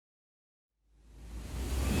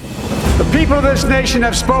people of this nation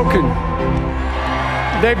have spoken.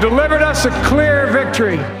 They've delivered us a clear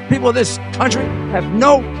victory. People of this country have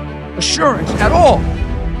no assurance at all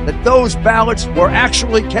that those ballots were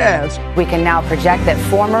actually cast. We can now project that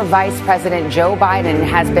former Vice President Joe Biden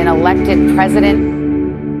has been elected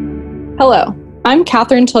president. Hello, I'm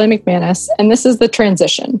Catherine Tilley McManus, and this is The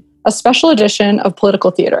Transition, a special edition of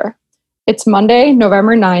Political Theater. It's Monday,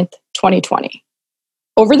 November 9th, 2020.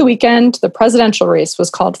 Over the weekend, the presidential race was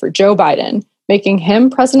called for Joe Biden, making him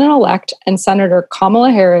president-elect and Senator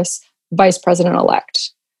Kamala Harris vice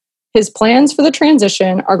president-elect. His plans for the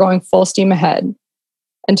transition are going full steam ahead.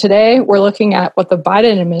 And today, we're looking at what the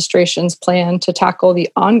Biden administration's plan to tackle the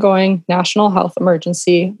ongoing national health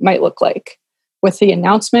emergency might look like, with the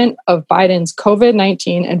announcement of Biden's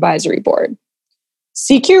COVID-19 advisory board.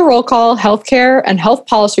 CQ Roll Call healthcare and health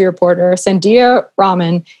policy reporter Sandhya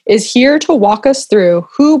Raman is here to walk us through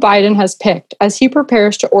who Biden has picked as he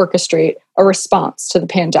prepares to orchestrate a response to the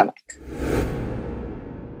pandemic.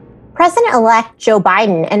 President-elect Joe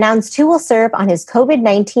Biden announced who will serve on his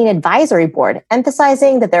COVID-19 advisory board,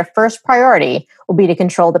 emphasizing that their first priority will be to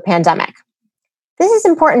control the pandemic. This is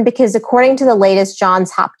important because according to the latest Johns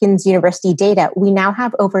Hopkins University data, we now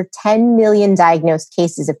have over 10 million diagnosed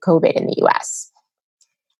cases of COVID in the U.S.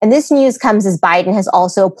 And this news comes as Biden has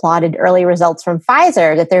also applauded early results from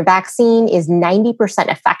Pfizer that their vaccine is 90%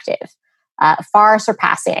 effective, far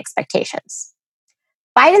surpassing expectations.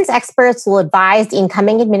 Biden's experts will advise the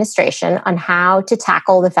incoming administration on how to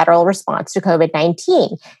tackle the federal response to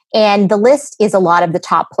COVID-19. And the list is a lot of the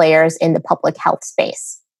top players in the public health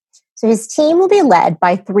space. So his team will be led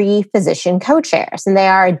by three physician co-chairs, and they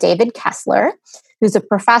are David Kessler, who's a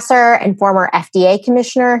professor and former FDA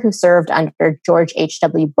commissioner who served under George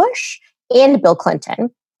H.W. Bush and Bill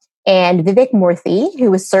Clinton, and Vivek Murthy,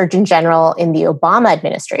 who was Surgeon General in the Obama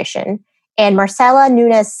administration, and Marcella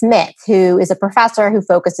Nunez-Smith, who is a professor who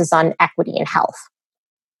focuses on equity in health.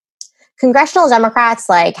 Congressional Democrats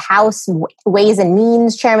like House Ways and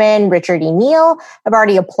Means Chairman Richard E. Neal have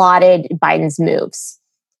already applauded Biden's moves.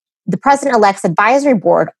 The president-elect's advisory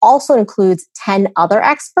board also includes 10 other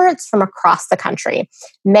experts from across the country,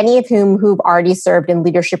 many of who've already served in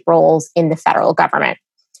leadership roles in the federal government.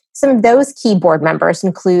 Some of those key board members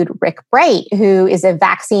include Rick Bright, who is a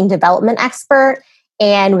vaccine development expert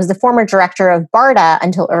and was the former director of BARDA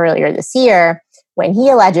until earlier this year, when he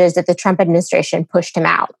alleges that the Trump administration pushed him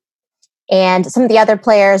out. And some of the other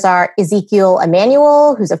players are Ezekiel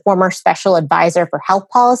Emanuel, who's a former special advisor for health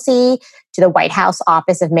policy to the White House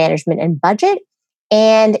Office of Management and Budget,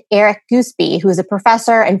 and Eric Goosby, who is a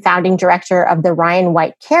professor and founding director of the Ryan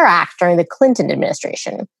White Care Act during the Clinton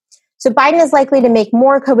administration. So Biden is likely to make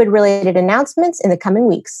more COVID-related announcements in the coming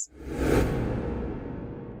weeks.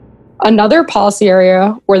 Another policy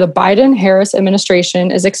area where the Biden-Harris administration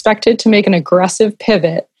is expected to make an aggressive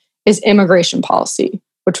pivot is immigration policy,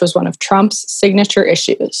 which was one of Trump's signature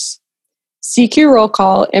issues. CQ Roll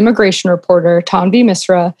Call immigration reporter Tanvi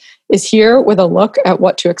Misra is here with a look at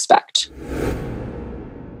what to expect.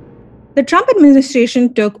 The Trump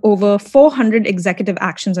administration took over 400 executive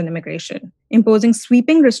actions on immigration, imposing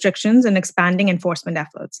sweeping restrictions and expanding enforcement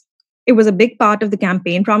efforts. It was a big part of the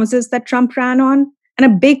campaign promises that Trump ran on,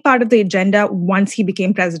 and a big part of the agenda once he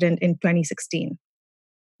became president in 2016.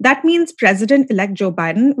 That means President-elect Joe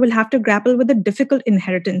Biden will have to grapple with a difficult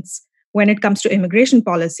inheritance when it comes to immigration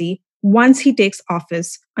policy once he takes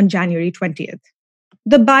office on January 20th.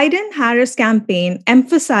 The Biden-Harris campaign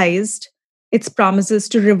emphasized its promises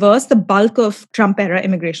to reverse the bulk of Trump-era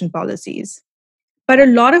immigration policies. But a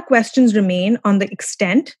lot of questions remain on the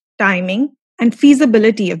extent, timing, and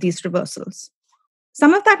feasibility of these reversals.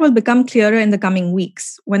 Some of that will become clearer in the coming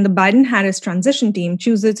weeks when the Biden-Harris transition team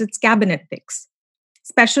chooses its cabinet picks,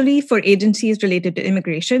 especially for agencies related to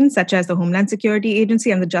immigration, such as the Homeland Security Agency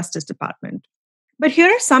and the Justice Department. But here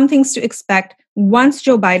are some things to expect once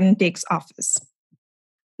Joe Biden takes office.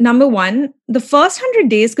 Number one, the first 100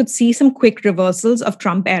 days could see some quick reversals of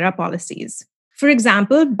Trump-era policies. For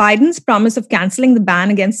example, Biden's promise of canceling the ban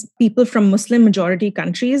against people from Muslim-majority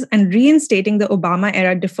countries and reinstating the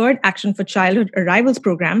Obama-era Deferred Action for Childhood Arrivals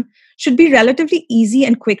program should be relatively easy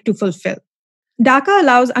and quick to fulfill. DACA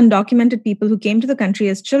allows undocumented people who came to the country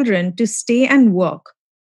as children to stay and work.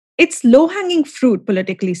 It's low-hanging fruit,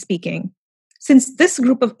 politically speaking, since this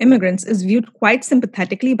group of immigrants is viewed quite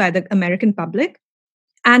sympathetically by the American public,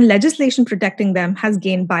 and legislation protecting them has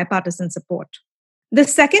gained bipartisan support. The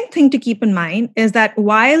second thing to keep in mind is that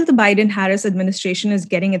while the Biden-Harris administration is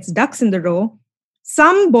getting its ducks in the row,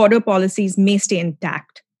 some border policies may stay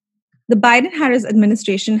intact. The Biden-Harris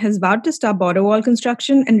administration has vowed to stop border wall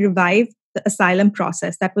construction and revive the asylum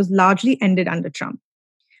process that was largely ended under Trump.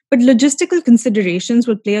 but logistical considerations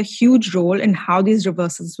will play a huge role in how these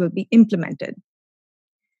reversals will be implemented.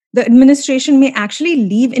 The administration may actually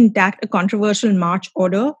leave intact a controversial March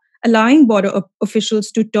order, allowing border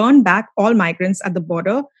officials to turn back all migrants at the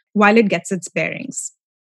border while it gets its bearings.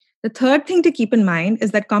 The third thing to keep in mind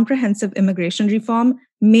is that comprehensive immigration reform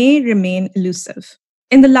may remain elusive.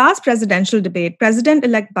 In the last presidential debate,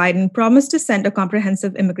 President-elect Biden promised to send a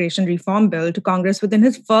comprehensive immigration reform bill to Congress within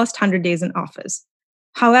his first 100 days in office.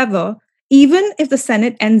 However, even if the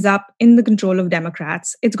Senate ends up in the control of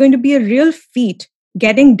Democrats, it's going to be a real feat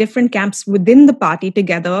getting different camps within the party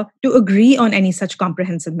together to agree on any such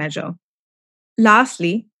comprehensive measure.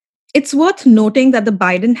 Lastly, it's worth noting that the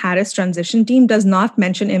Biden-Harris transition team does not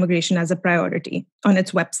mention immigration as a priority on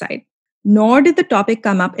its website, nor did the topic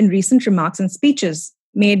come up in recent remarks and speeches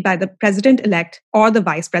made by the president-elect or the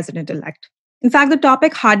vice president-elect. In fact, the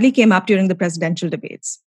topic hardly came up during the presidential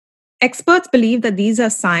debates. Experts believe that these are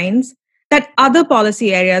signs that other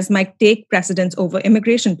policy areas might take precedence over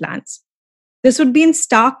immigration plans. This would be in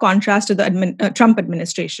stark contrast to the Trump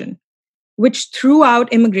administration, which threw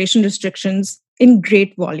out immigration restrictions in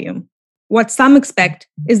great volume. What some expect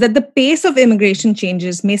is that the pace of immigration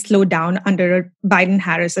changes may slow down under a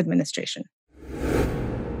Biden-Harris administration.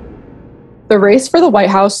 The race for the White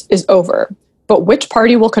House is over, but which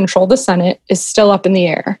party will control the Senate is still up in the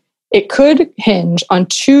air. It could hinge on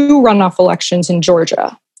 2 runoff elections in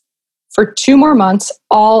Georgia. For 2 more months,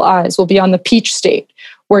 all eyes will be on the Peach State,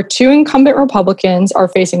 where 2 incumbent Republicans are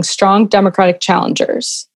facing strong Democratic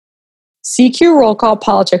challengers. CQ Roll Call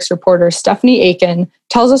politics reporter Stephanie Aiken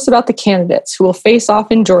tells us about the candidates who will face off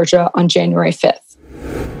in Georgia on January 5th.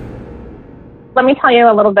 Let me tell you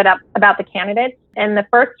a little bit about the candidates. In the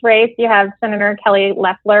first race, you have Senator Kelly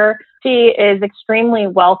Loeffler. She is extremely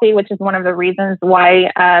wealthy, which is one of the reasons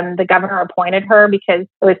why the governor appointed her, because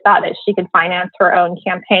it was thought that she could finance her own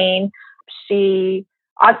campaign. She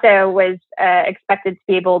also was expected to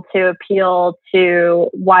be able to appeal to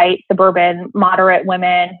white, suburban, moderate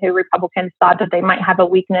women who Republicans thought that they might have a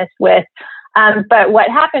weakness with. But what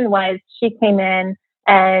happened was she came in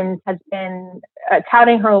and has been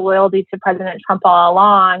touting her loyalty to President Trump all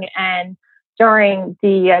along. And during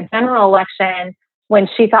the general election, when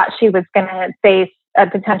she thought she was going to face a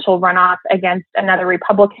potential runoff against another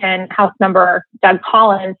Republican House member, Doug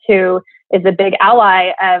Collins, who is a big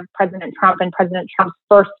ally of President Trump and President Trump's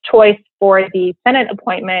first choice for the Senate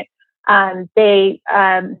appointment, they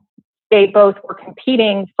both were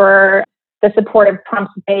competing for the support of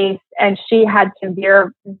Trump's base, and she had to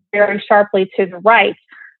veer very sharply to the right.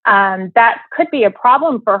 That could be a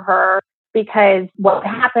problem for her, because what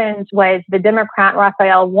happened was the Democrat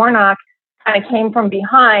Raphael Warnock kind of came from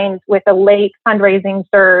behind with a late fundraising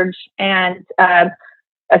surge and a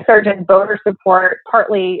surge in voter support,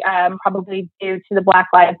 partly probably due to the Black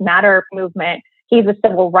Lives Matter movement. He's a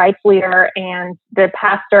civil rights leader and the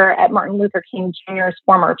pastor at Martin Luther King Jr.'s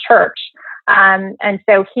former church. And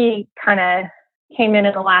so he kind of came in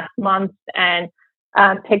the last month and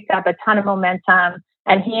picked up a ton of momentum,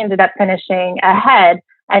 and he ended up finishing ahead.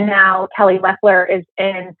 And now Kelly Loeffler is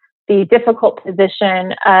in the difficult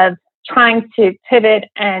position of trying to pivot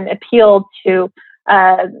and appeal to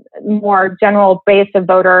a more general base of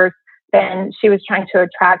voters than she was trying to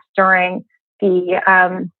attract during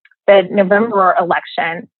the November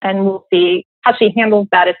election. And we'll see how she handles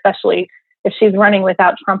that, especially if she's running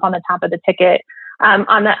without Trump on the top of the ticket.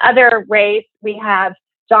 On the other race, we have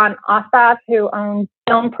Jon Ossoff, who owns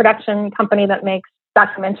a film production company that makes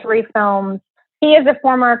documentary films. He is a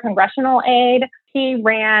former congressional aide. He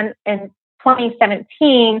ran in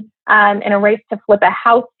 2017 in a race to flip a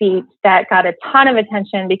House seat that got a ton of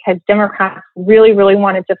attention because Democrats really, really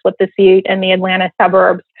wanted to flip the seat in the Atlanta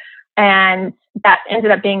suburbs. And that ended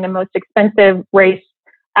up being the most expensive race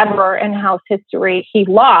ever in House history. He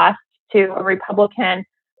lost to a Republican,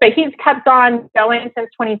 but he's kept on going since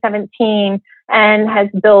 2017 and has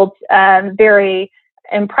built a very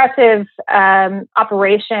impressive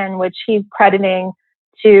operation, which he's crediting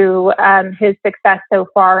to his success so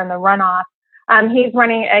far in the runoff. He's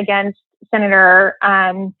running against Senator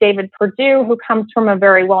David Perdue, who comes from a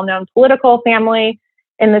very well-known political family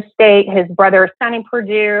in the state. His brother, Sonny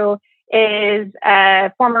Perdue, is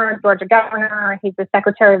a former Georgia governor. He's the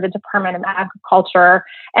secretary of the Department of Agriculture.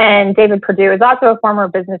 And David Perdue is also a former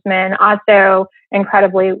businessman, also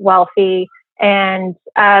incredibly wealthy. And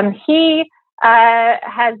he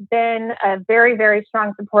has been a very, very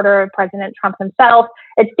strong supporter of President Trump himself.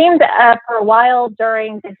 It seemed for a while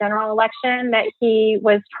during the general election that he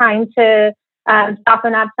was trying to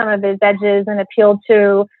soften up some of his edges and appeal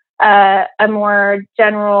to a more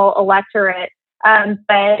general electorate.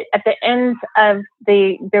 But at the end of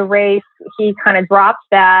the race, he kind of dropped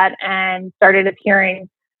that and started appearing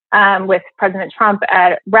with President Trump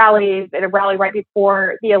at rallies. At a rally right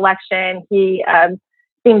before the election, he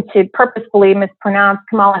seemed to purposefully mispronounce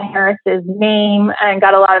Kamala Harris's name and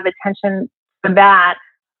got a lot of attention for that.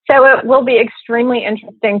 So it will be extremely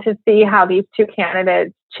interesting to see how these two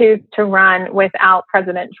candidates choose to run without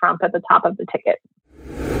President Trump at the top of the ticket.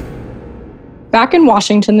 Back in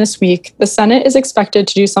Washington this week, the Senate is expected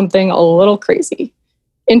to do something a little crazy.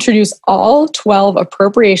 Introduce all 12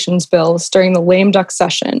 appropriations bills during the lame duck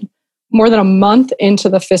session, more than a month into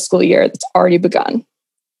the fiscal year that's already begun.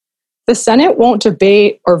 The Senate won't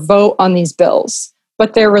debate or vote on these bills,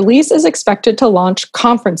 but their release is expected to launch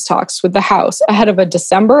conference talks with the House ahead of a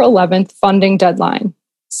December 11th funding deadline.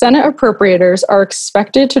 Senate appropriators are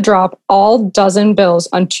expected to drop all dozen bills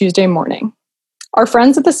on Tuesday morning. Our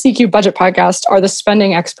friends at the CQ Budget Podcast are the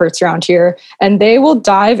spending experts around here, and they will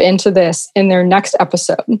dive into this in their next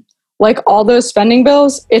episode. Like all those spending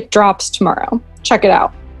bills, it drops tomorrow. Check it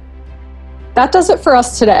out. That does it for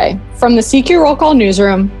us today. From the CQ Roll Call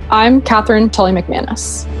Newsroom, I'm Catherine Tully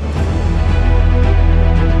McManus.